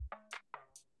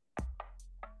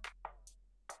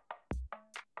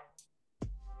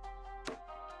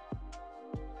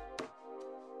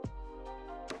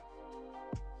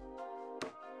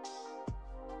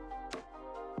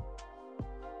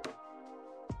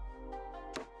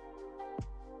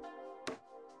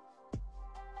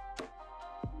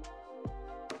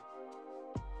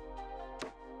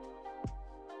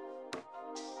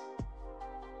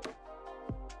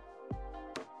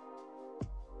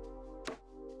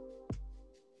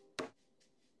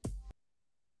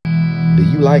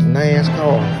like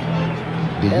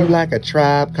NASCAR? Do you like A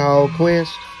Tribe Called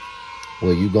Quest?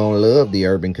 Well, you gonna love the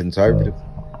Urban Conservative.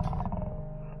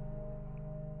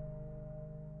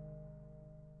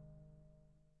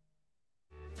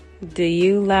 Do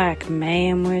you like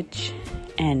manwich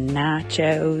and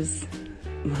nachos?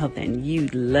 Well, then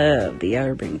you'd love the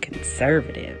Urban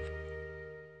Conservative.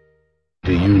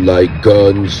 Do you like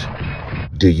guns?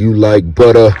 Do you like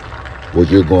butter? Well,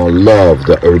 you're gonna love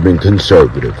the Urban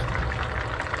Conservative.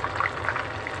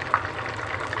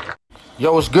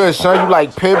 Yo, what's good, son? You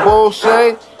like pit bulls,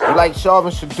 say? You like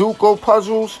solving Sudoku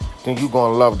puzzles? Then you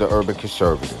gonna love the Urban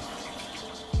Conservative.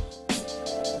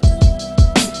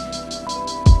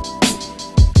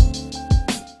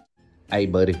 Hey,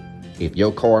 buddy, if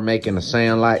your car making a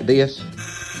sound like this,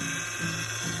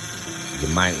 you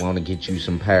might want to get you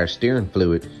some power steering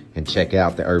fluid and check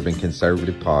out the Urban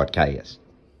Conservative podcast.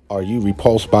 Are you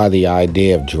repulsed by the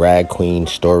idea of drag queen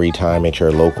story time at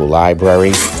your local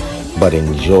library, but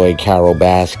enjoy Carol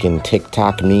Baskin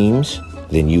TikTok memes?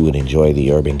 Then you would enjoy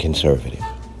the Urban Conservative.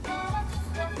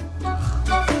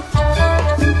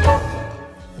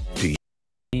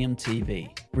 TV,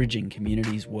 bridging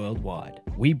communities worldwide.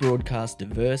 We broadcast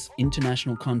diverse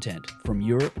international content from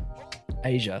Europe,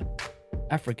 Asia,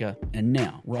 Africa, and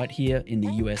now right here in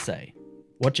the USA.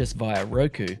 Watch us via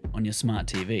Roku on your smart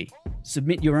TV.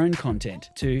 Submit your own content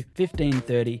to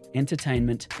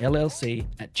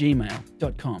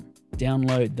 1530entertainmentllc@gmail.com.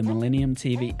 Download the Millennium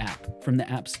TV app from the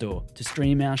App Store to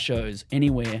stream our shows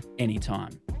anywhere,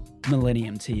 anytime.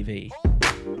 Millennium TV.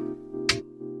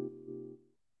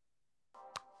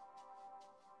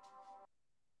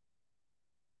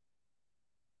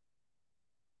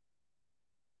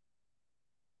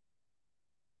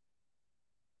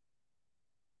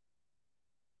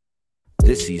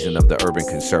 This season of the Urban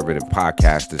Conservative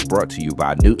Podcast is brought to you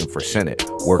by Newton for Senate,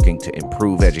 working to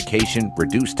improve education,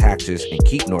 reduce taxes, and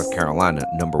keep North Carolina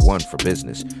 #1 for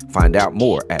business. Find out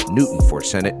more at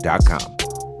newtonforsenate.com.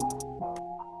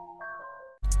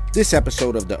 This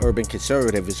episode of the Urban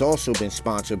Conservative has also been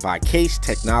sponsored by Case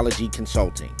Technology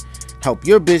Consulting. Help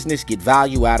your business get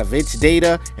value out of its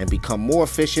data and become more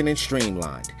efficient and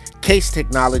streamlined. Case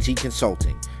Technology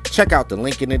Consulting. Check out the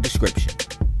link in the description.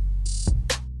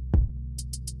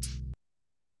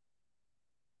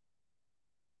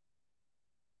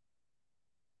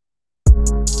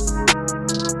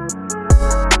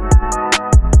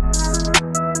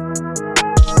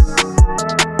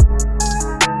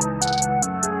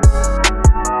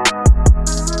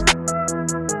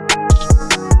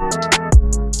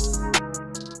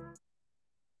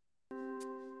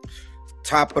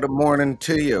 Top of the morning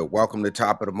to you. Welcome to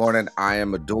Top of the Morning. I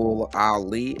am Abdul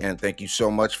Ali, and thank you so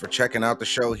much for checking out the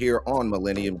show here on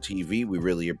Millennium TV. We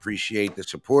really appreciate the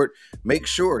support. Make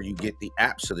sure you get the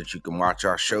app so that you can watch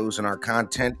our shows and our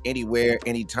content anywhere,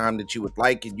 anytime that you would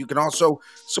like. And you can also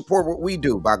support what we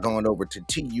do by going over to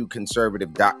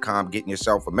tuconservative.com, getting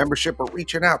yourself a membership, or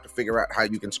reaching out to figure out how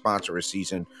you can sponsor a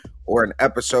season or an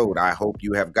episode. I hope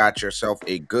you have got yourself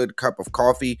a good cup of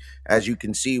coffee. As you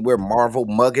can see, we're Marvel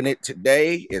mugging it today.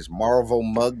 Is Marvel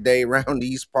Mug Day around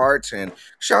these parts, and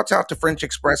shouts out to French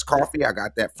Express Coffee. I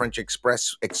got that French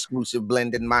Express exclusive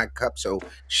blend in my cup, so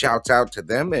shouts out to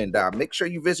them. And make sure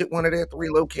you visit one of their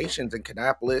 3 locations in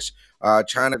Kannapolis,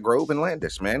 China Grove, and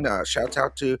Landis, man. Shouts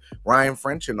out to Ryan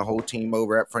French and the whole team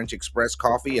over at French Express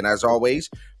Coffee. And as always,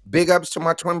 big ups to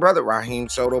my twin brother, Raheem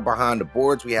Soto, behind the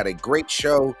boards. We had a great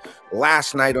show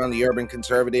last night on the Urban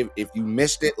Conservative. If you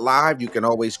missed it live, you can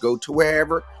always go to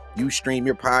wherever you stream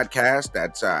your podcast.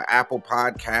 That's Apple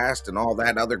Podcast and all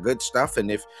that other good stuff. And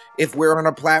if we're on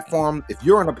a platform, if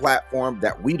you're on a platform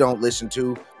that we don't listen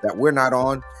to, that we're not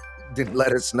on, then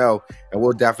let us know, and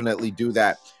we'll definitely do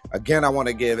that. Again, I want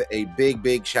to give a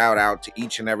big shout out to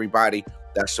each and everybody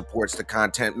that supports the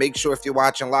content. Make sure if you're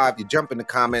watching live, you jump in the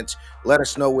comments, let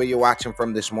us know where you're watching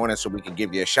from this morning so we can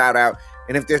give you a shout out.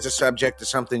 And if there's a subject or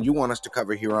something you want us to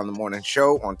cover here on the morning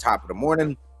show, on Top of the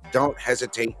Morning, don't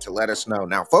hesitate to let us know.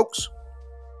 Now, folks,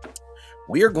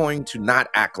 we are going to not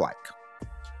act like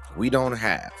we don't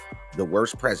have the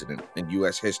worst president in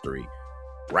U.S. history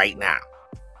right now.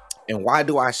 And why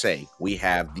do I say we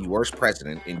have the worst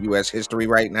president in U.S. history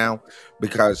right now?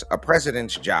 Because a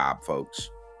president's job, folks,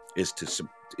 is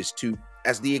to,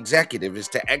 as the executive, is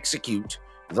to execute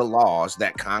the laws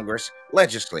that Congress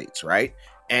legislates, right?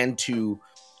 And to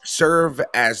serve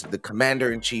as the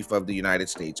commander-in-chief of the United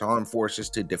States Armed Forces,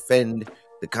 to defend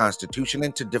the Constitution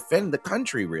and to defend the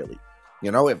country, really. You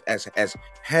know, as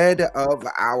head of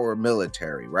our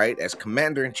military, right? As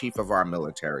commander-in-chief of our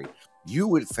military, you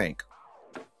would think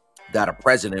that a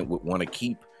president would want to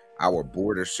keep our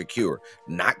borders secure,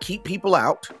 not keep people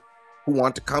out, who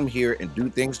want to come here and do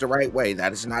things the right way.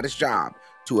 That is not his job,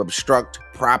 to obstruct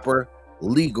proper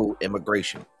legal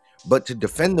immigration, but to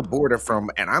defend the border from,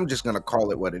 and I'm just going to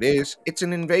call it what it is, it's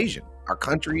an invasion. Our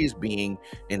country is being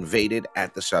invaded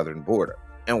at the southern border.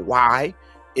 And why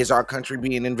is our country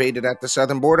being invaded at the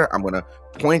southern border? I'm going to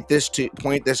point this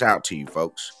out to you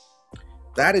folks.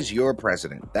 That is your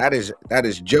president. That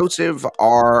is Joseph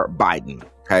R. Biden.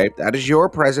 Okay, that is your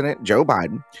president, Joe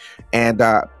Biden, and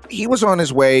he was on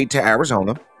his way to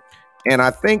Arizona. And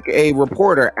I think a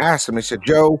reporter asked him, he said,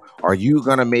 "Joe, are you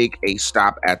going to make a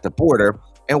stop at the border?"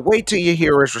 And wait till you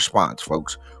hear his response,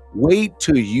 folks. Wait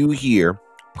till you hear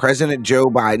President Joe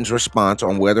Biden's response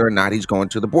on whether or not he's going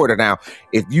to the border. Now,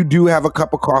 if you do have a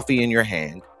cup of coffee in your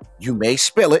hand, you may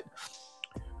spill it,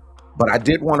 but I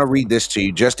did want to read this to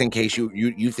you just in case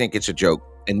you think it's a joke.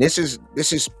 And this is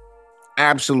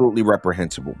absolutely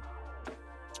reprehensible.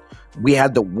 We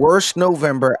had the worst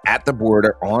November at the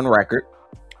border on record.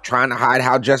 Trying to hide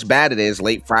how just bad it is,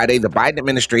 late Friday, the Biden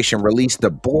administration released the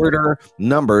border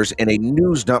numbers in a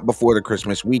news dump before the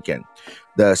Christmas weekend.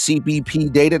 The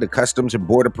CBP data, the Customs and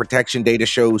Border Protection data,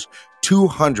 shows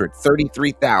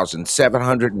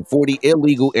 233,740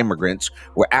 illegal immigrants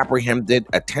were apprehended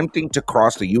attempting to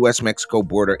cross the U.S.-Mexico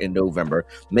border in November,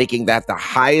 making that the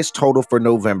highest total for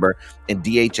November in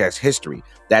DHS history.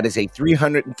 That is a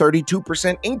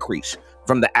 332% increase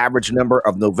from the average number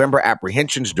of November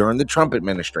apprehensions during the Trump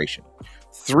administration.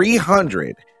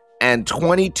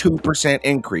 322%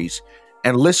 increase.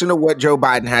 And listen to what Joe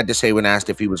Biden had to say when asked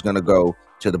if he was going to go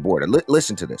to the border.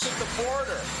 Listen to this. The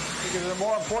border, because the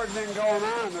more important thing going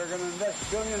on, they're going to invest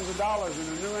billions of dollars in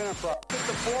a new enterprise.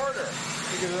 The border,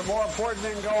 because the more important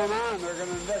thing going on, they're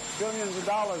going to invest billions of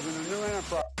dollars in a new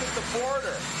enterprise. The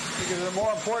border, because the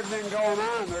more important thing going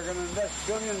on, they're going to invest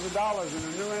billions of dollars in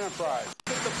a new enterprise.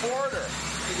 The border,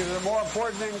 because the more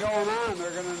important thing going on,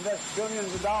 they're going to invest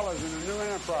billions of dollars in a new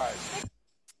enterprise.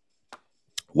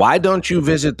 Why don't you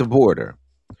visit the border?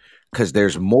 Because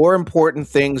there's more important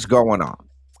things going on.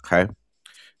 Okay.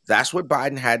 That's what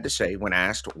Biden had to say when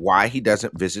asked why he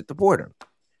doesn't visit the border.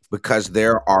 Because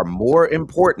there are more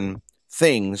important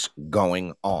things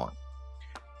going on.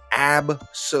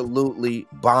 Absolutely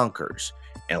bonkers.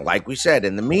 And like we said,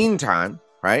 in the meantime,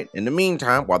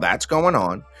 while that's going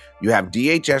on, you have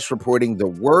DHS reporting the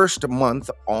worst month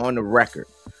on record.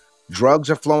 Drugs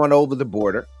are flowing over the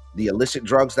border. The illicit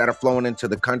drugs that are flowing into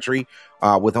the country,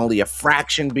 with only a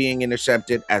fraction being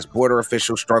intercepted as border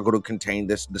officials struggle to contain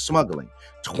the smuggling.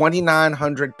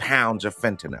 2,900 pounds of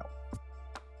fentanyl.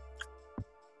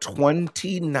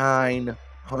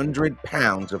 2,900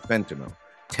 pounds of fentanyl.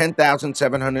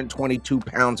 10,722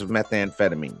 pounds of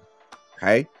methamphetamine.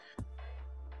 Okay?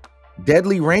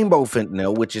 Deadly rainbow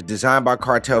fentanyl, which is designed by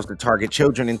cartels to target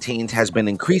children and teens, has been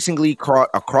increasingly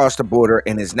across the border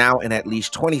and is now in at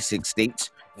least 26 states.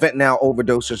 Fentanyl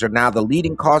overdoses are now the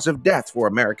leading cause of death for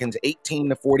Americans 18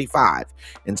 to 45,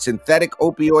 and synthetic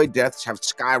opioid deaths have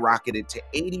skyrocketed to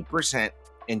 80%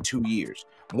 in 2 years.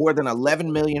 More than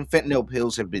 11 million fentanyl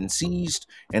pills have been seized,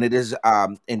 and it is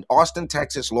in Austin,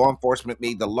 Texas, law enforcement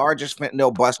made the largest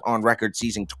fentanyl bust on record,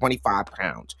 seizing 25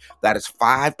 pounds. That is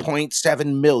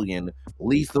 5.7 million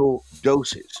lethal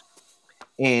doses.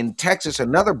 In Texas,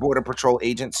 another Border Patrol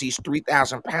agent seized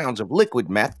 3,000 pounds of liquid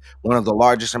meth, one of the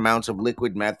largest amounts of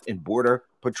liquid meth in Border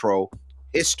Patrol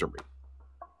history.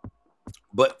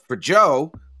 But for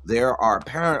Joe, there are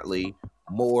apparently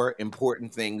more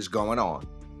important things going on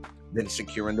than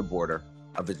securing the border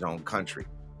of his own country.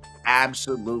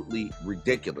 Absolutely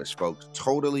ridiculous, folks.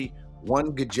 Totally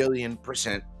 1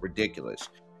 gajillion% ridiculous.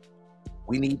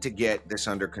 We need to get this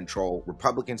under control.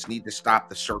 Republicans need to stop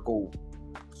the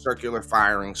circular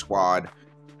firing squad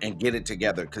and get it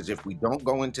together, because if we don't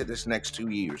go into this next 2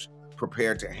 years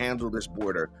prepared to handle this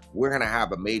border, we're going to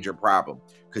have a major problem.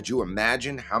 Could you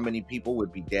imagine how many people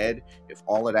would be dead if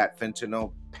all of that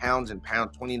fentanyl, pounds and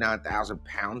pounds, 29,000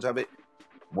 pounds of it,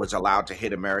 was allowed to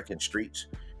hit American streets?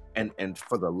 And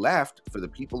for the left, for the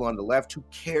people on the left who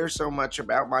care so much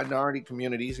about minority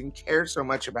communities and care so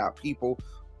much about people,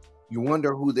 you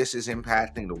wonder who this is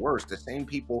impacting the worst. The same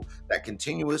people that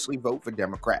continuously vote for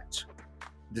Democrats.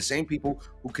 The same people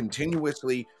who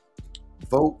continuously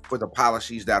vote for the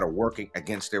policies that are working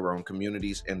against their own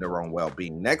communities and their own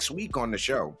well-being. Next week on the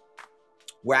show,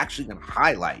 we're actually going to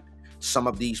highlight some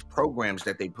of these programs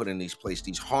that they put in these places,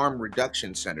 these harm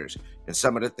reduction centers, and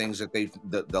some of the things that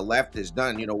the left has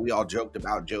done. You know, we all joked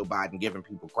about Joe Biden giving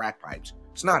people crack pipes.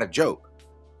 It's not a joke.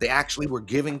 They actually were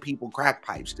giving people crack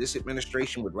pipes. This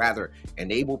administration would rather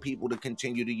enable people to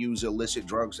continue to use illicit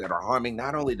drugs that are harming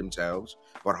not only themselves,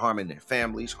 but harming their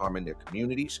families, harming their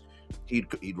communities.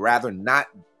 He'd rather not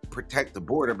protect the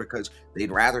border because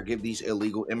they'd rather give these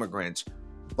illegal immigrants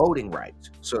voting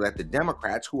rights so that the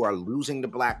Democrats, who are losing the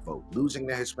black vote, losing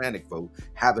the Hispanic vote,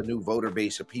 have a new voter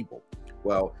base of people.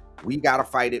 Well, we got to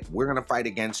fight it. We're going to fight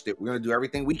against it. We're going to do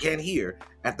everything we can here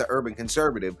at the Urban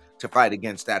Conservative to fight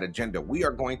against that agenda. We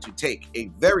are going to take a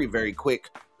very, very quick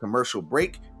commercial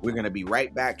break. We're going to be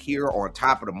right back here on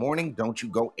Top of the Morning. Don't you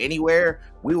go anywhere.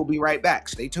 We will be right back.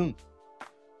 Stay tuned.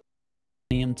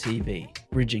 Millennium TV,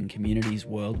 bridging communities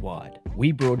worldwide.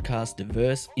 We broadcast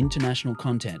diverse international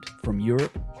content from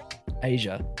Europe,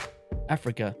 Asia,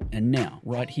 Africa, and now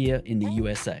right here in the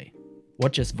USA.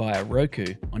 Watch us via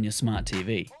Roku on your smart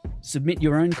TV. Submit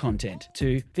your own content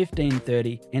to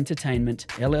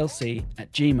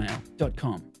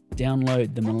 1530entertainmentllc@gmail.com.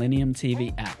 Download the Millennium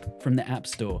TV app from the App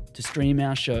Store to stream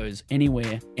our shows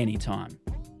anywhere, anytime.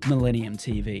 Millennium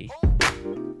TV.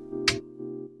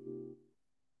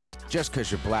 Just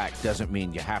because you're black doesn't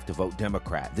mean you have to vote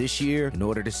Democrat. This year, in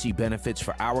order to see benefits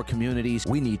for our communities,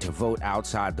 we need to vote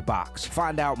outside the box.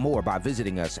 Find out more by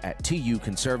visiting us at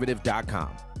tuconservative.com.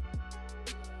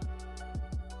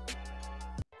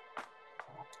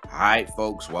 All right,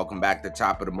 folks, welcome back to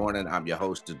Top of the Morning. I'm your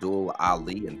host, Abdul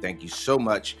Ali, and thank you so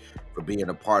much for being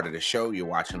a part of the show. You're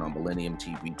watching on Millennium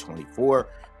TV 24,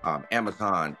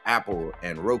 Amazon, Apple,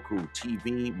 and Roku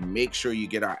TV. Make sure you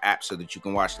get our app so that you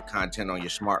can watch the content on your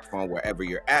smartphone wherever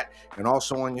you're at, and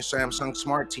also on your Samsung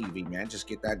Smart TV, man. Just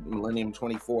get that Millennium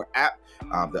 24 app.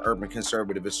 The Urban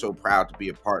Conservative is so proud to be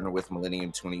a partner with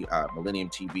Millennium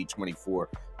TV 24.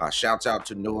 Shouts out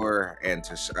to Noor and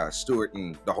to Stuart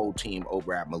and the whole team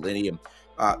over at Millennium.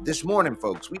 This morning,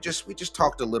 folks, we just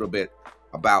talked a little bit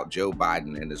about Joe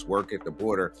Biden and his work at the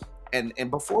border.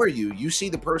 And before you see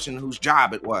the person whose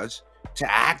job it was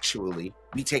to actually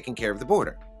be taking care of the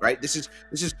border, right? This is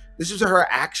her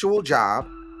actual job,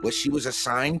 what she was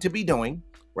assigned to be doing,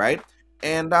 right?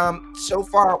 And so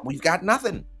far we've got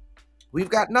nothing.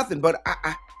 But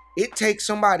it takes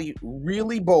somebody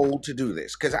really bold to do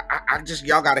this, because I just,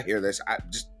 y'all got to hear this.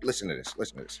 Just listen to this.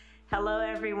 Hello,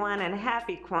 everyone, and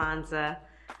happy Kwanzaa.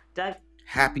 Doug.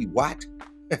 Happy what?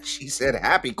 She said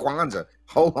happy Kwanzaa.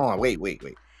 Hold on, wait.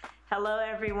 Hello,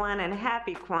 everyone, and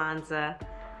happy Kwanzaa.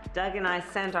 Doug and I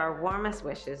send our warmest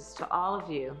wishes to all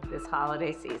of you this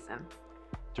holiday season.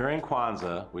 During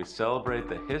Kwanzaa, we celebrate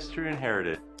the history and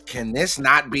heritage. Can this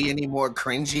not be any more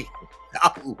cringy?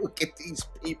 Oh, look at these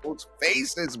people's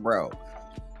faces, bro.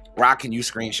 Rock, can you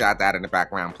screenshot that in the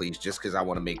background, please? Just because I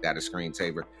want to make that a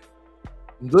screensaver.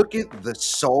 Look at the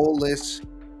soulless,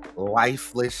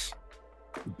 lifeless,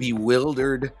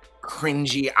 bewildered,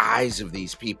 cringy eyes of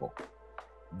these people.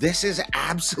 This is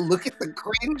absolute. Look at the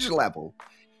cringe level.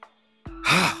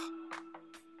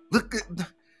 Look at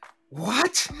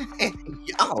what?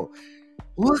 Yo,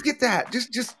 look at that.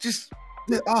 Just.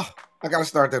 Oh, I gotta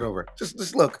start that over.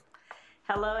 Just look.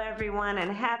 Hello, everyone,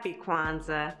 and happy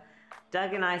Kwanzaa.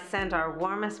 Doug and I send our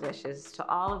warmest wishes to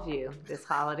all of you this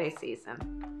holiday season.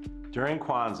 During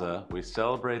Kwanzaa, we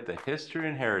celebrate the history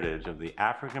and heritage of the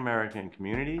African American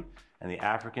community and the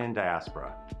African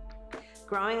diaspora.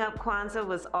 Growing up, Kwanzaa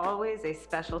was always a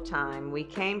special time. We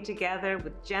came together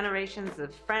with generations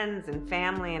of friends and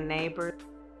family and neighbors.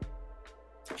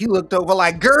 He looked over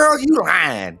like, girl, you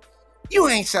lying. You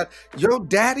ain't so. Your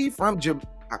daddy from I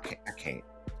can't.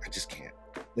 I just can't.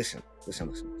 Listen.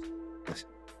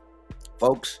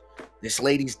 Folks, this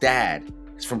lady's dad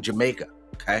is from Jamaica,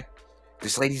 okay?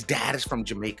 This lady's dad is from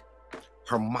Jamaica.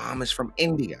 Her mom is from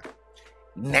India.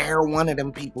 Ne'er one of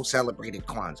them people celebrated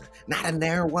Kwanzaa. Not a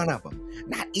ne'er one of them.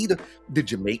 Not either. The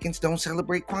Jamaicans don't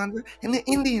celebrate Kwanzaa, and the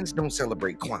Indians don't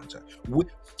celebrate Kwanzaa.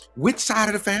 Which side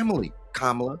of the family,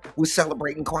 Kamala, was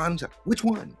celebrating Kwanzaa? Which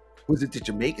one? Was it the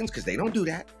Jamaicans? Because they don't do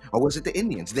that. Or was it the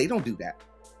Indians? They don't do that.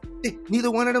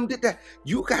 Neither one of them did that.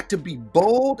 You got to be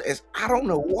bold as I don't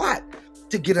know what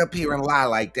to get up here and lie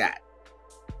like that.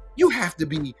 You have to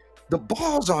be the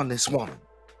balls on this woman.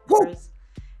 Woo.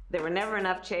 There were never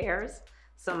enough chairs,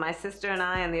 so my sister and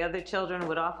I and the other children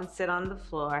would often sit on the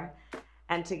floor,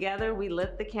 and together we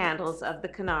lit the candles of the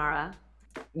Kinara.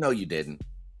 No, you didn't.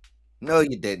 No, I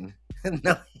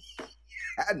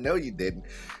know you didn't.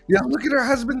 Yeah, look at her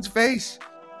husband's face.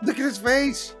 Look at his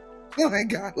face. Oh my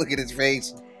God, look at his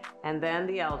face. And then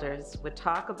the elders would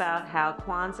talk about how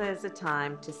Kwanzaa is a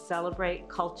time to celebrate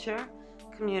culture,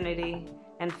 community,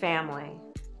 and family.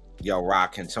 Yo,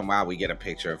 Rock, can somehow we get a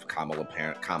picture of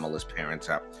Kamala's parents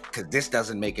up? Because this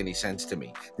doesn't make any sense to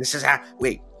me. This is how,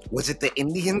 wait, Was it the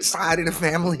Indian side of the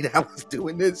family that was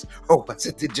doing this? Or was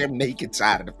it the Jamaican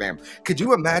side of the family? Could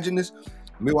you imagine this?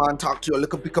 Me want to talk to you a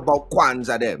little bit about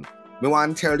Kwanzaa then. Me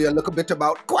want to tell you a little bit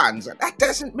about Kwanzaa. That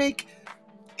doesn't make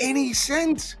any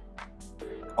sense.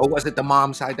 Or was it the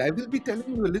mom side? I will be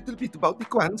telling you a little bit about the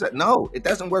Kwanzaa. No, it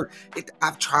doesn't work.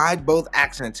 I've tried both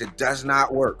accents. It does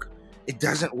not work. It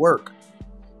doesn't work.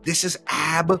 This is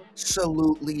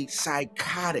absolutely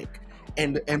psychotic.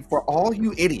 And for all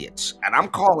you idiots, and I'm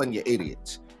calling you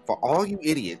idiots, for all you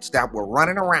idiots that were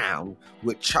running around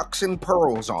with chucks and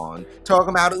pearls on, talking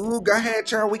about, ooh, go ahead,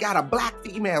 Cheryl, we got a black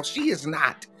female. She is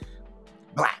not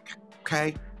black,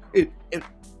 okay?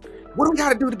 What do we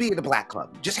got to do to be in the black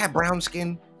club? Just have brown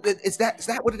skin? Is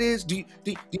that what it is? Do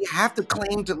you have to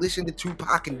claim to listen to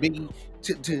Tupac and Biggie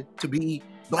to be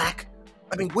black?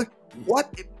 I mean, what?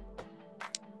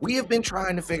 We have been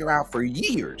trying to figure out for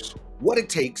years what it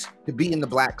takes to be in the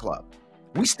black club.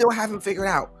 We still haven't figured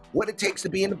out what it takes to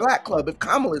be in the black club if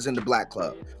Kamala's in the black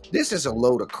club. This is a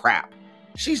load of crap.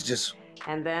 She's just...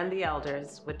 And then the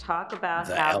elders would talk about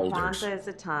how Kwanzaa is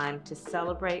a time to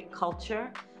celebrate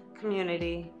culture,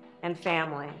 community, and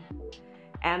family.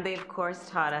 And they, of course,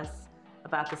 taught us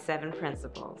about the 7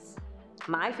 principles.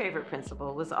 My favorite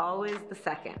principle was always the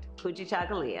second,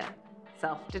 Kujichagulia,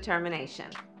 self-determination.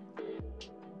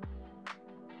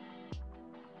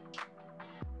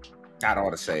 That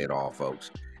ought to say it all, folks.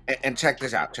 And check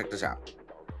this out,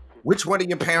 Which one of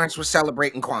your parents was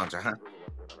celebrating Kwanzaa, huh?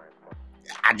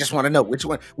 I just want to know which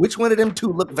one of them two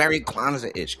look very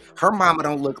Kwanzaa-ish. Her mama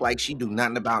don't look like she do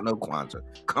nothing about no Kwanzaa.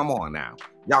 Come on now.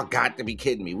 Y'all got to be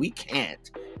kidding me. We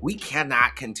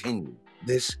cannot continue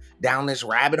down this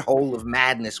rabbit hole of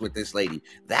madness with this lady.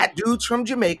 That dude's from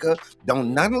Jamaica.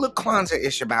 Don't nothing look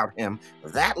Kwanzaa-ish about him.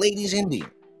 That lady's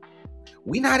Indian.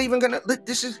 We not even gonna look.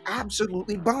 This is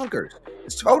absolutely bonkers.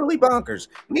 It's totally bonkers.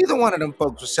 Neither one of them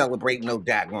folks was celebrating no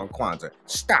daggone Kwanzaa.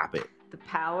 Stop it. The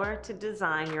power to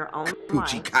design your own life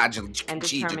and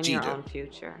determine your own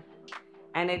future.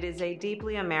 And it is a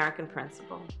deeply American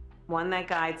principle, one that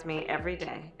guides me every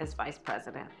day as Vice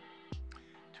President.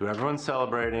 To everyone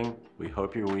celebrating, we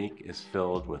hope your week is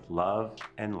filled with love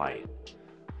and light.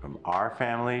 From our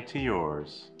family to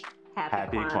yours,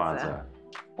 Happy Kwanzaa.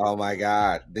 Oh my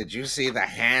God. Did you see the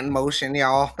hand motion,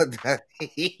 y'all?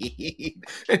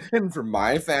 And from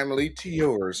my family to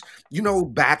yours. You know,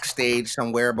 backstage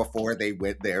somewhere before they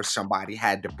went there, somebody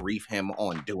had to brief him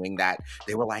on doing that.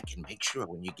 They were like, and make sure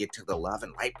when you get to the love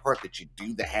and light part that you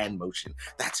do the hand motion.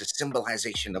 That's a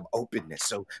symbolization of openness.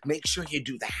 So make sure you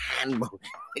do the hand motion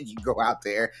when you go out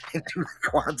there and do the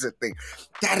Kwanzaa thing.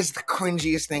 That is the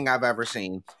cringiest thing I've ever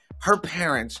seen. Her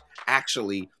parents,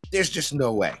 actually, there's just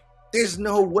no way. There's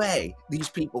no way these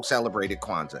people celebrated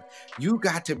Kwanzaa. You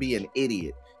got to be an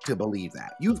idiot to believe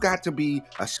that. You've got to be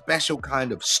a special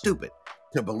kind of stupid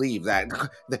to believe that.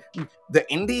 The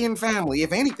Indian family,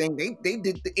 if anything, they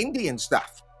did the Indian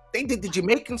stuff. They did the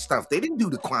Jamaican stuff. They didn't do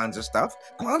the Kwanzaa stuff.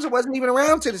 Kwanzaa wasn't even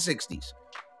around to the 60s.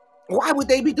 Why would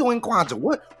they be doing Kwanzaa?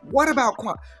 What about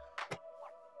Kwanzaa?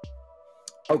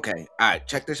 Okay, all right,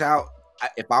 check this out.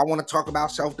 If I want to talk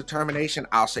about self-determination,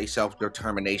 I'll say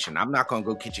self-determination. I'm not going to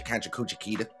go kitcha cancha coochie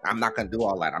kita. I'm not going to do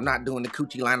all that. I'm not doing the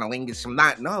coochie lanalingus. I'm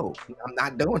not doing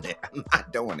it. I'm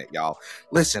not doing it, y'all.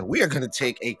 Listen, we are going to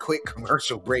take a quick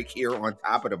commercial break here on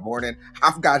Top of the Morning.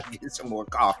 I've got to get some more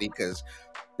coffee because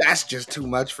that's just too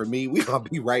much for me. We're going to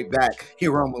be right back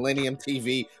here on Millennium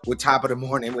TV with Top of the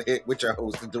Morning with your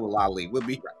host, Abdul Ali. We'll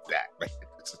be right back, man.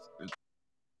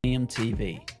 Millennium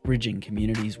TV, bridging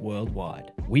communities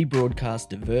worldwide. We broadcast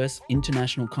diverse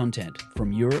international content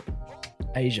from Europe,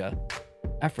 Asia,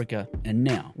 Africa, and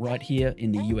now right here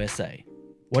in the USA.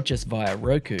 Watch us via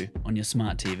Roku on your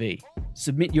smart TV.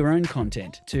 Submit your own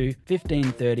content to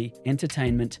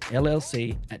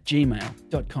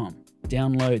 1530entertainmentllc@gmail.com.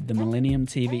 Download the Millennium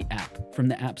TV app from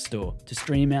the App Store to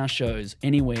stream our shows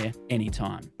anywhere,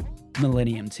 anytime.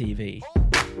 Millennium TV.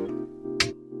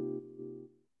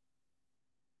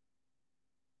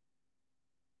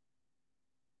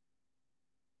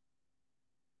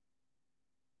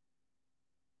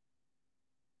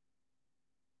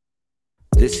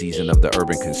 This season of the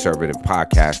Urban Conservative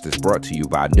Podcast is brought to you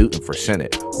by Newton for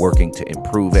Senate, working to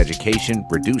improve education,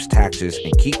 reduce taxes,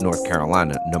 and keep North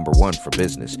Carolina #1 for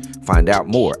business. Find out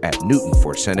more at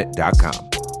newtonforsenate.com.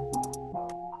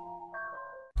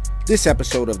 This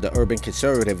episode of the Urban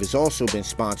Conservative has also been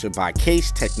sponsored by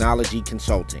Case Technology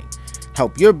Consulting.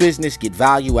 Help your business get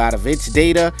value out of its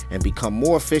data and become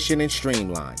more efficient and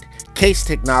streamlined. Case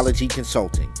Technology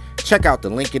Consulting. Check out the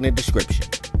link in the description.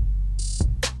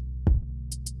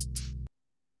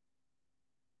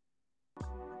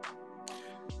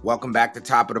 Welcome back to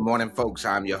Top of the Morning, folks.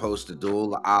 I'm your host,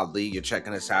 Abdul Ali. You're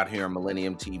checking us out here on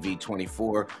Millennium TV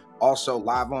 24. Also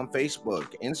live on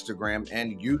Facebook, Instagram,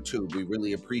 and YouTube. We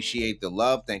really appreciate the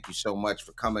love. Thank you so much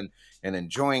for coming and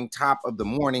enjoying Top of the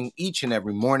Morning. Each and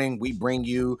every morning, we bring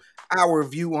you our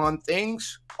view on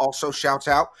things. Also, shouts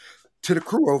out to the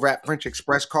crew over at French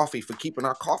Express Coffee for keeping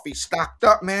our coffee stocked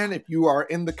up, man. If you are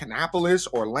in the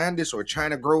Kannapolis, Orlandis, or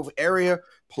China Grove area,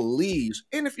 please.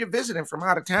 And if you're visiting from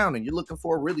out of town and you're looking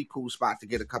for a really cool spot to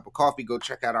get a cup of coffee, go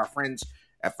check out our friends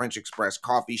at French Express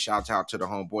Coffee. Shouts out to the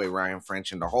homeboy Ryan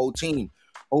French and the whole team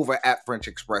over at French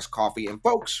Express Coffee. And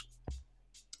folks,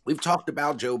 we've talked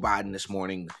about Joe Biden this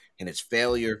morning and his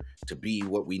failure to be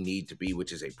what we need to be,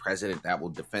 which is a president that will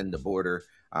defend the border.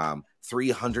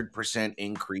 300%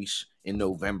 increase in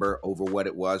November over what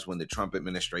it was when the Trump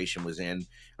administration was in.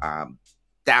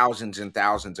 Thousands and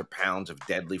thousands of pounds of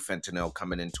deadly fentanyl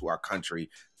coming into our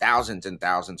country, thousands and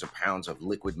thousands of pounds of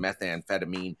liquid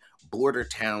methamphetamine. Border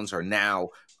towns are now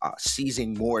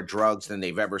seizing more drugs than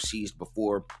they've ever seized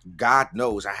before. God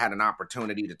knows I had an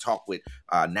opportunity to talk with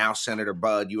now Senator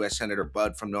Budd, U.S. Senator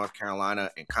Budd from North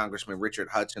Carolina, and Congressman Richard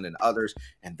Hudson and others,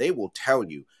 and they will tell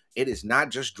you it is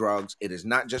not just drugs. It is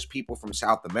not just people from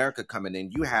South America coming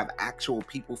in. You have actual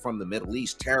people from the Middle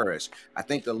East, terrorists. I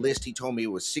think the list, he told me,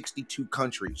 it was 62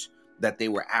 countries that they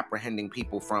were apprehending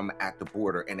people from at the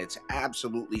border. And it's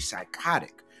absolutely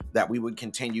psychotic that we would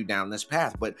continue down this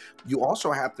path. But you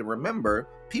also have to remember,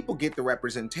 people get the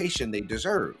representation they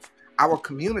deserve. Our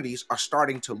communities are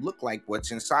starting to look like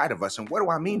what's inside of us. And what do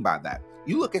I mean by that?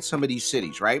 You look at some of these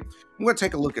cities, right? I'm going to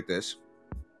take a look at this.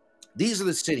 These are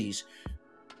the cities,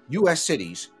 U.S.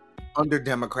 cities under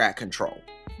Democrat control,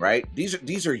 right?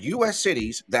 These are U.S.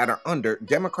 cities that are under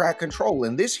Democrat control.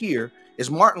 And this here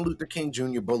is Martin Luther King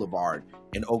Jr. Boulevard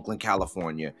in Oakland,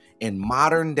 California, in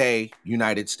modern day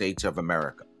United States of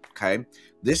America. Okay,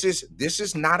 this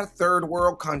is not a third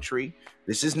world country.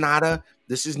 This is not a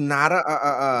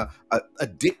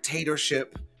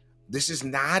dictatorship. This is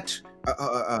not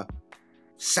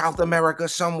South America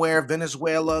somewhere,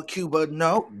 Venezuela, Cuba.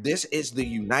 No, this is the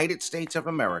United States of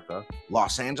America,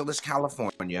 Los Angeles,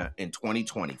 California in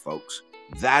 2020, folks.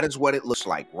 That is what it looks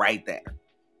like right there.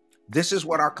 This is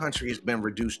what our country has been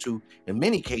reduced to. In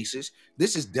many cases,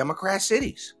 this is Democrat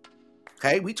cities.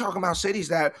 Okay, we talking about cities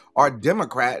that are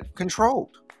Democrat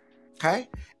controlled. Okay,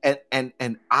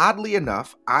 and oddly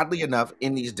enough,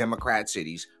 in these Democrat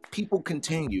cities, people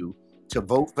continue to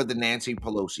vote for the Nancy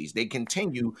Pelosi's. They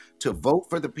continue to vote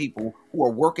for the people who are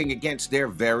working against their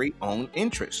very own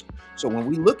interests. So when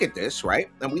we look at this, right,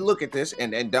 and we look at this,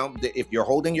 and don't, if you're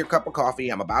holding your cup of coffee,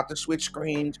 I'm about to switch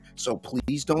screens, so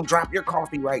please don't drop your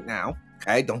coffee right now.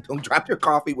 Okay, don't drop your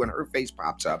coffee when her face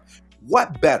pops up.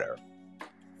 What better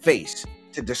face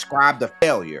to describe the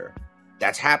failure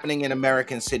that's happening in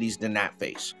American cities than that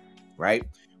face, right?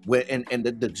 And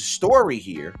the story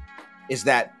here is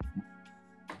that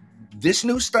this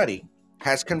new study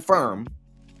has confirmed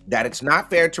that it's not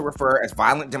fair to refer as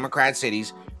violent Democrat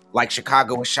cities like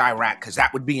Chicago and Chirac, because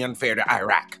that would be unfair to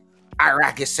Iraq.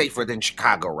 Iraq is safer than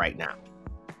Chicago right now.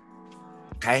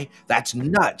 Okay, that's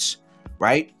nuts,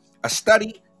 right? A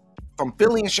study from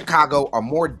Philly and Chicago are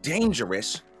more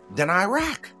dangerous than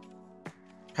Iraq.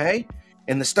 Okay,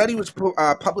 and the study was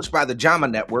published by the JAMA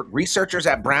Network. Researchers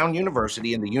at Brown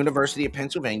University and the University of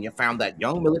Pennsylvania found that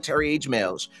young military-age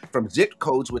males from zip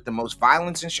codes with the most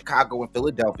violence in Chicago and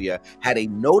Philadelphia had a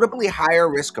notably higher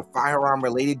risk of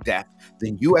firearm-related death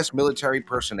than U.S. military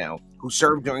personnel who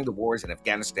served during the wars in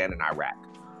Afghanistan and Iraq.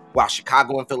 While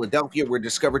Chicago and Philadelphia were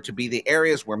discovered to be the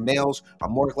areas where males are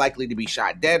more likely to be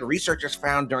shot dead, researchers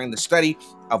found during the study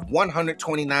of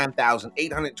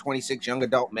 129,826 young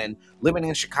adult men living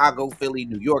in Chicago, Philly,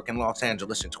 New York, and Los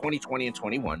Angeles in 2020 and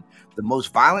 21, the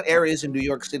most violent areas in New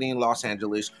York City and Los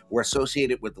Angeles were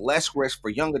associated with less risk for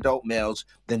young adult males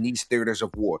than these theaters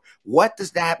of war. What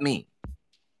does that mean?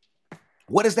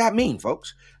 What does that mean,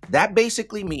 folks? That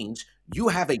basically means you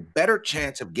have a better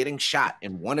chance of getting shot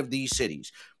in one of these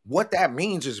cities. What that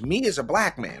means is me as a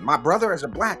black man, my brother as a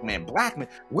black man,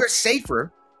 we're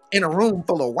safer in a room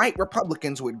full of white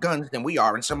Republicans with guns than we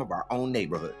are in some of our own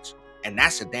neighborhoods. And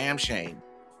that's a damn shame.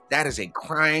 That is a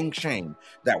crying shame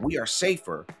that we are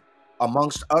safer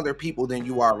amongst other people than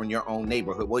you are in your own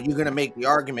neighborhood. Well, you're going to make the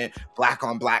argument black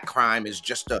on black crime is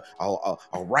just a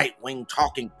right-wing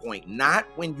talking point. Not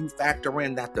when you factor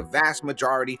in that the vast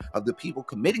majority of the people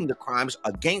committing the crimes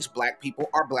against black people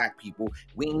are black people.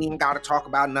 We ain't even got to talk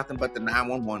about nothing but the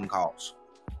 911 calls.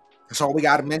 That's all we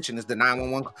got to mention is the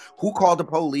 911, who called the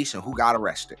police and who got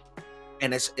arrested.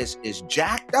 And it's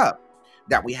jacked up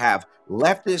that we have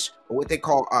leftists, or what they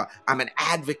call, I'm an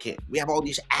advocate. We have all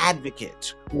these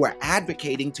advocates who are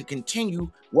advocating to continue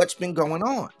what's been going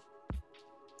on.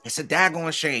 It's a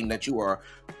daggone shame that you are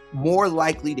more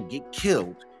likely to get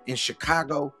killed in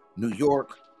Chicago, New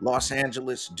York, Los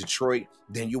Angeles, Detroit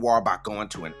than you are by going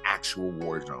to an actual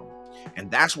war zone.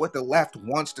 And that's what the left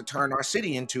wants to turn our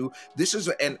city into. This is,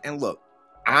 and look,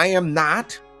 I am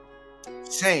not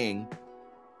saying,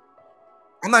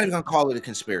 I'm not even gonna call it a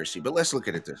conspiracy, but let's look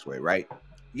at it this way, right?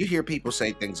 You hear people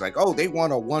say things like, oh, they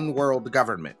want a one world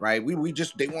government, right?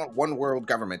 They want one world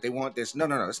government. They want this. No.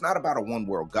 It's not about a one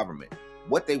world government.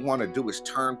 What they want to do is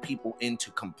turn people into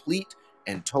complete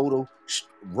and total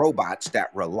robots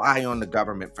that rely on the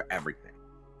government for everything,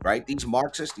 right? These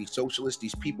Marxists, these socialists,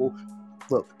 these people,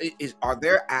 look, are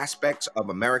there aspects of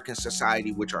American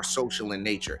society which are social in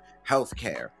nature?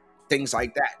 Healthcare, things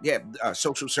like that. Yeah,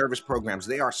 social service programs.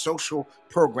 They are social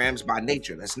programs by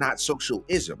nature. That's not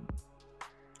socialism.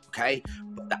 Okay,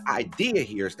 but the idea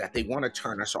here is that they want to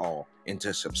turn us all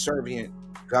into subservient,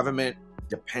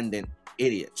 government-dependent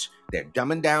idiots. They're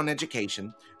dumbing down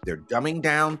education. They're dumbing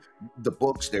down the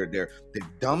books. They've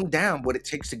dumbed down what it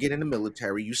takes to get in the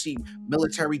military. You see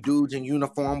military dudes in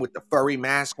uniform with the furry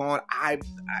mask on.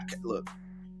 Look.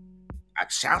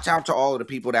 Shouts out to all of the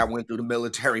people that went through the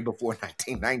military before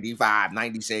 1995,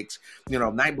 96,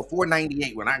 before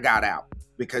 98 when I got out,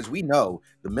 because we know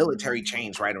the military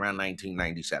changed right around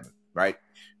 1997, right?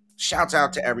 Shouts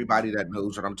out to everybody that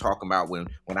knows what I'm talking about when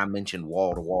I mention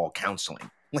wall-to-wall counseling,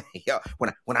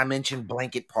 when I mention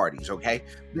blanket parties, okay?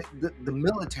 The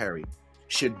military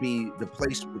should be the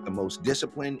place with the most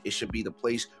discipline. It should be the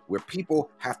place where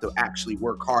people have to actually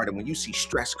work hard. And when you see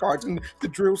stress cards, and the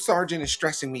drill sergeant is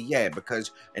stressing me, yeah,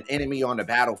 because an enemy on the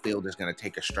battlefield is going to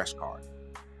take a stress card.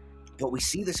 But we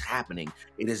see this happening.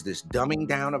 It is this dumbing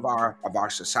down of our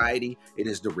society. It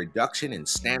is the reduction in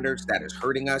standards that is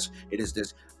hurting us. It is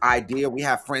this idea. We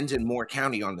have friends in Moore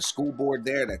County on the school board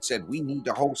there that said we need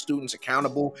to hold students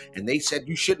accountable. And they said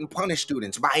you shouldn't punish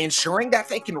students by ensuring that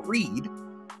they can read.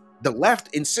 The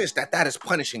left insists that is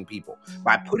punishing people.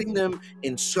 By putting them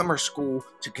in summer school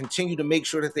to continue to make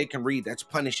sure that they can read, that's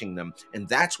punishing them. And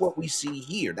that's what we see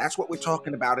here. That's what we're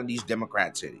talking about in these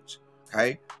Democrat cities,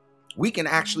 okay? We can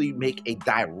actually make a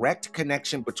direct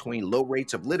connection between low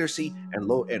rates of literacy and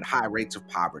low and high rates of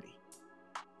poverty.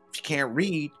 If you can't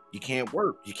read, you can't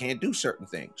work, you can't do certain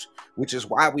things, which is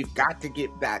why we've got to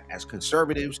get back as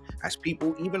conservatives, as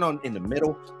people, even in the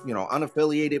middle,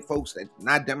 unaffiliated folks that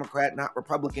not Democrat, not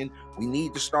Republican. We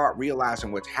need to start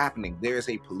realizing what's happening. There's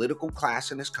a political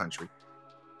class in this country,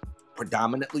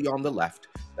 predominantly on the left,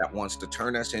 that wants to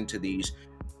turn us into these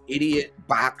idiot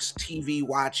box TV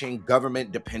watching,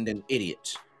 government dependent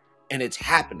idiots. And it's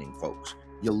happening, folks.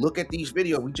 You look at these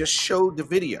videos, we just showed the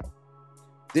video.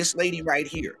 This lady right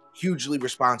here, hugely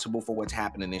responsible for what's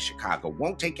happening in Chicago,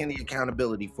 won't take any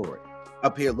accountability for it.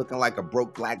 Up here looking like a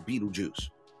broke black Beetlejuice.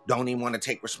 Don't even want to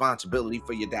take responsibility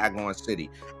for your daggone city.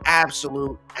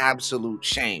 Absolute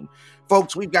shame.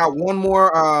 Folks, we've got one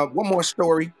more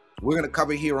story we're going to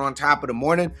cover here on Top of the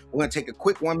Morning. We're going to take a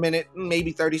quick 1 minute,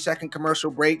 maybe 30-second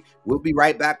commercial break. We'll be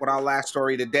right back with our last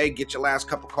story today. Get your last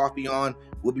cup of coffee on.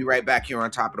 We'll be right back here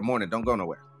on Top of the Morning. Don't go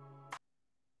nowhere.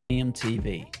 Millennium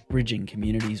TV, bridging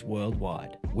communities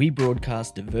worldwide. We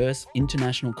broadcast diverse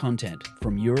international content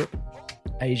from Europe,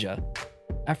 Asia,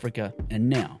 Africa, and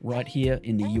now right here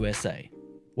in the USA.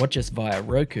 Watch us via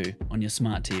Roku on your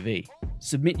smart TV.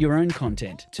 Submit your own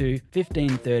content to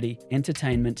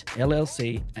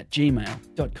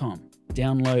 1530entertainmentllc@gmail.com.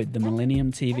 Download the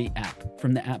Millennium TV app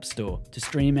from the App Store to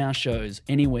stream our shows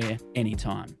anywhere,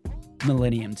 anytime.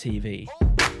 Millennium TV.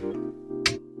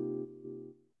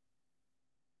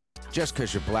 Just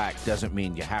because you're black doesn't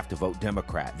mean you have to vote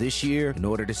Democrat. This year, in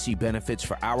order to see benefits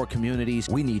for our communities,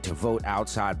 we need to vote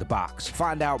outside the box.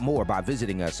 Find out more by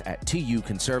visiting us at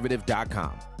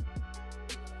tuconservative.com.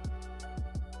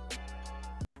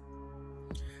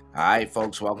 All right,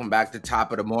 folks, welcome back to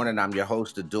Top of the Morning. I'm your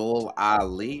host, Abdul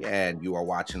Ali, and you are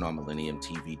watching on Millennium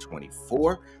TV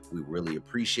 24. We really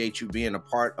appreciate you being a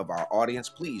part of our audience.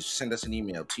 Please send us an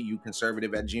email,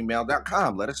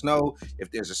 tuconservative@gmail.com. Let us know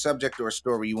if there's a subject or a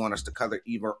story you want us to cover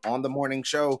either on the morning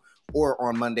show or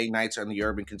on Monday nights on the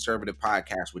Urban Conservative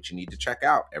Podcast, which you need to check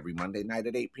out every Monday night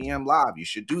at 8 p.m. live. You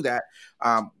should do that.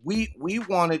 We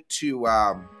wanted to,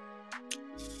 how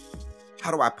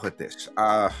do I put this?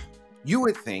 You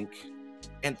would think,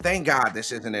 and thank God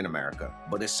this isn't in America,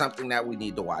 but it's something that we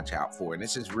need to watch out for. And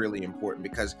this is really important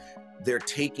because they're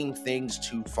taking things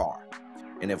too far.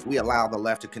 And if we allow the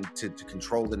left to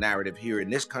control the narrative here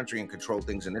in this country and control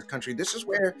things in this country, this is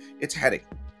where it's heading.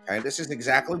 Okay, this is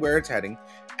exactly where it's heading.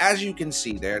 As you can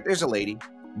see there's a lady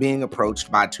being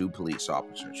approached by two police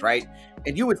officers, right?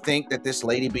 And you would think that this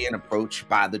lady being approached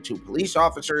by the two police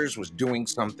officers was doing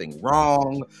something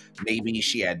wrong. Maybe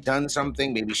she had done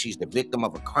something. Maybe she's the victim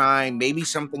of a crime. Maybe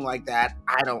something like that.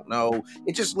 I don't know.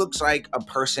 It just looks like a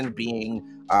person being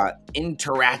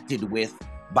interacted with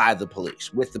by the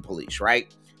police,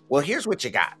 right? Well, here's what you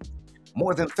got.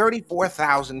 More than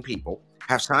 34,000 people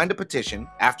have signed a petition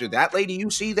after that lady you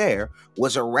see there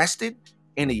was arrested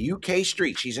in a UK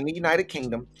street. She's in the United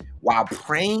Kingdom while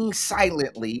praying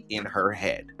silently in her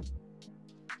head.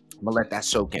 I'm gonna let that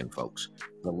soak in, folks.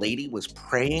 The lady was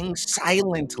praying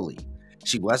silently.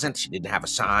 She didn't have a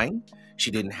sign. She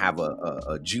didn't have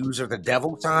a Jews are the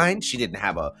devil sign. She didn't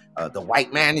have a the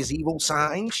white man is evil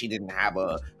sign. She didn't have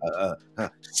a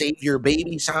save your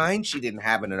baby sign. She didn't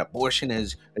have an abortion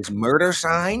is murder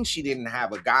sign. She didn't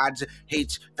have a God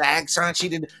hates fag sign. She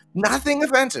did nothing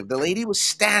offensive. The lady was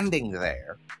standing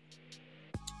there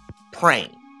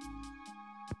praying.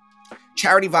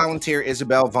 Charity volunteer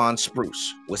Isabel Von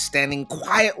Spruce was standing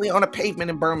quietly on a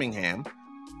pavement in Birmingham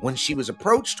when she was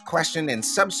approached, questioned, and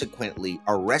subsequently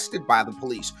arrested by the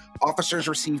police. Officers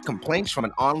received complaints from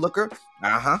an onlooker.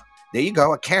 There you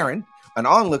go, a Karen, an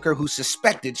onlooker who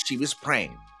suspected she was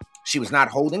praying. She was not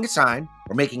holding a sign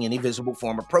or making any visible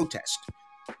form of protest.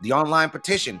 The online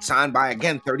petition, signed by,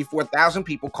 again, 34,000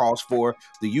 people, calls for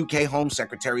the UK Home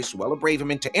Secretary, Suella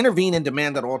Braverman, to intervene and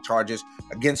demand that all charges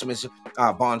against Ms.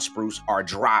 Von Spruce are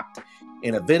dropped.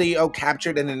 In a video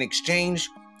captured in an exchange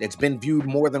that's been viewed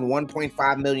more than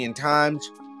 1.5 million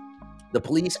times, the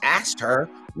police asked her,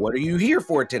 "What are you here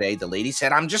for today?" The lady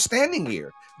said, "I'm just standing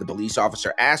here." The police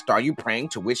officer asked, "Are you praying?"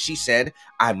 To which she said,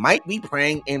 "I might be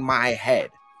praying in my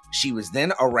head." She was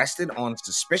then arrested on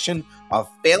suspicion of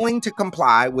failing to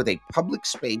comply with a public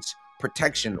space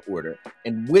protection order,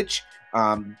 in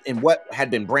what had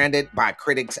been branded by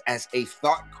critics as a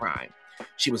thought crime.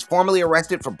 She was formally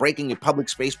arrested for breaking a public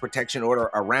space protection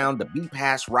order around the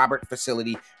B-Pass Robert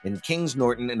facility in Kings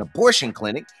Norton, an abortion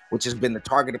clinic, which has been the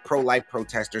target of pro-life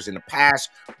protesters in the past.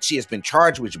 She has been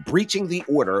charged with breaching the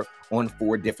order on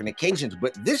 4 different occasions.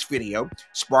 But this video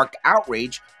sparked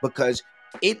outrage because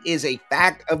it is a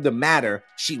fact of the matter.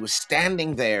 She was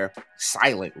standing there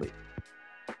silently.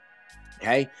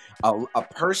 Okay? A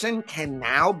person can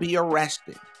now be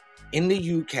arrested in the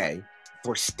UK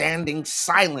for standing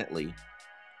silently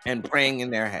and praying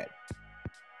in their head.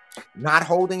 Not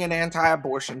holding an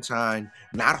anti-abortion sign,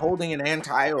 not holding an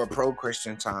anti or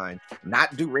pro-Christian sign,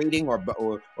 not deriding or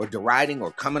deriding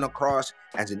or coming across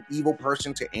as an evil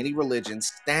person to any religion,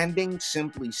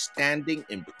 simply standing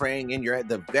and praying in your head.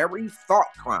 The very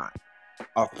thought crime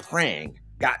of praying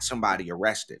got somebody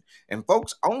arrested. And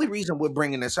folks, only reason we're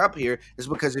bringing this up here is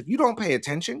because if you don't pay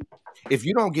attention, if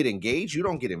you don't get engaged, you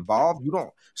don't get involved, you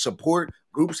don't support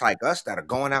groups like us that are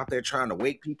going out there trying to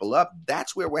wake people up,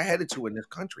 that's where we're headed to in this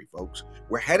country, folks.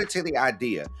 We're headed to the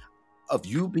idea of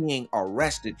you being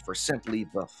arrested for simply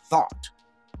the thought,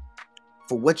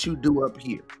 for what you do up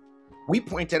here. We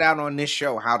pointed out on this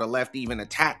show how the left even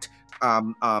attacked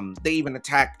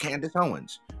Candace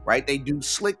Owens, right? They do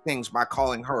slick things by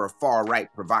calling her a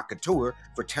far-right provocateur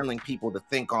for telling people to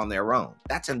think on their own.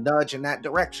 That's a nudge in that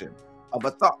direction of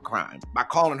a thought crime by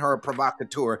calling her a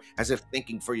provocateur as if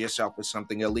thinking for yourself is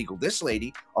something illegal. This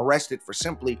lady arrested for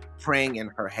simply praying in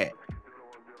her head.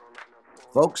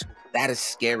 Folks, that is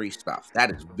scary stuff.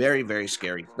 That is very, very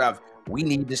scary stuff. We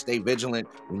need to stay vigilant.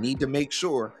 We need to make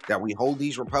sure that we hold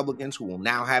these Republicans who will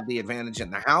now have the advantage in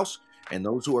the House, and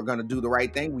those who are going to do the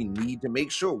right thing. We need to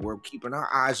make sure we're keeping our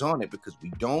eyes on it, because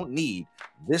we don't need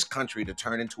this country to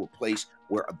turn into a place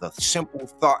where the simple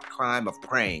thought crime of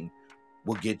praying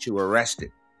will get you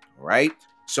arrested. All right?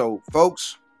 So,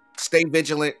 folks, stay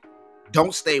vigilant.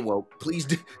 Don't stay woke. Please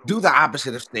do the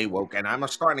opposite of stay woke. And I'm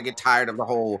starting to get tired of the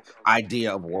whole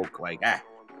idea of woke like that.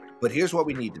 But here's what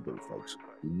we need to do, folks.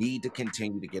 We need to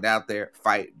continue to get out there,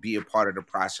 fight, be a part of the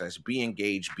process, be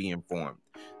engaged, be informed.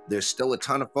 There's still a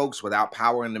ton of folks without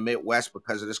power in the Midwest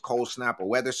because of this cold snap of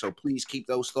weather. So please keep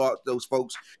those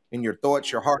folks in your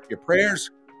thoughts, your heart, your prayers.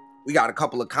 We got a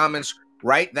couple of comments,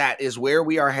 right? That is where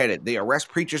we are headed. They arrest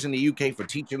preachers in the UK for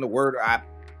teaching the word.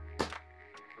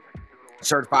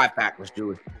 Certified factless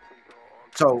Jewish.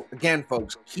 So again,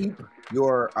 folks, keep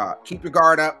your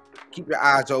guard up, keep your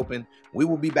eyes open. We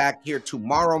will be back here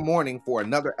tomorrow morning for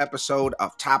another episode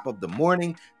of Top of the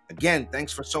Morning. Again,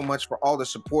 thanks for so much for all the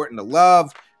support and the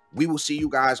love. We will see you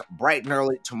guys bright and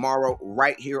early tomorrow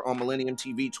right here on Millennium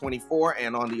TV 24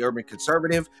 and on the Urban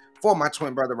Conservative. For my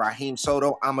twin brother Raheem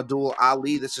Soto, I'm Abdul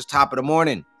Ali. This is Top of the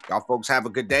Morning. Y'all folks have a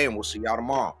good day, and we'll see y'all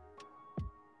tomorrow.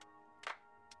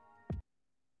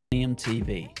 Millennium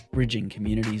TV, bridging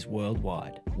communities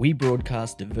worldwide. We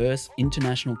broadcast diverse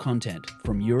international content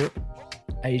from Europe,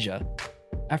 Asia,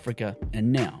 Africa,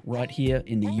 and now right here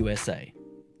in the USA.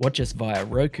 Watch us via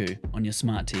Roku on your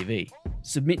smart TV.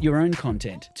 Submit your own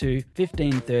content to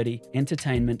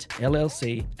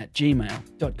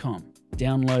 1530entertainmentllc@gmail.com.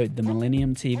 Download the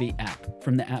Millennium TV app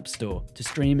from the App Store to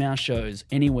stream our shows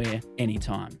anywhere,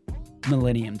 anytime.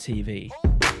 Millennium TV.